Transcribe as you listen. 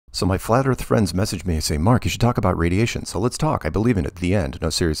So my flat earth friends message me and say, Mark, you should talk about radiation. So let's talk. I believe in it. The end. No,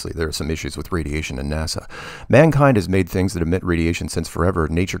 seriously, there are some issues with radiation and NASA. Mankind has made things that emit radiation since forever.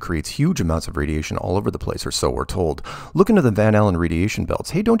 Nature creates huge amounts of radiation all over the place, or so we're told. Look into the Van Allen radiation belts.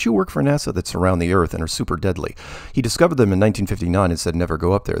 Hey, don't you work for NASA that surround the Earth and are super deadly? He discovered them in 1959 and said never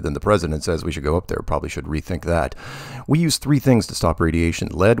go up there. Then the president says we should go up there. Probably should rethink that. We use three things to stop radiation.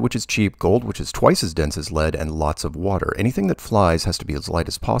 Lead, which is cheap, gold, which is twice as dense as lead, and lots of water. Anything that flies has to be as light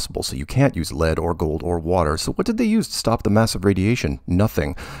as possible, so you can't use lead or gold or water. So what did they use to stop the massive radiation?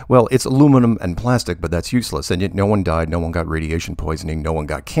 Nothing. Well, it's aluminum and plastic, but that's useless, and yet no one died, no one got radiation poisoning, no one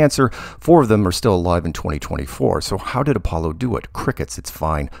got cancer. 4 of them are still alive in 2024. So how did Apollo do it? Crickets, it's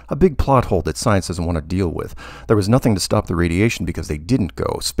fine. A big plot hole that science doesn't want to deal with. There was nothing to stop the radiation because they didn't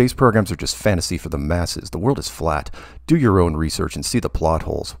go. Space programs are just fantasy for the masses. The world is flat. Do your own research and see the plot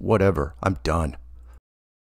holes. Whatever. I'm done.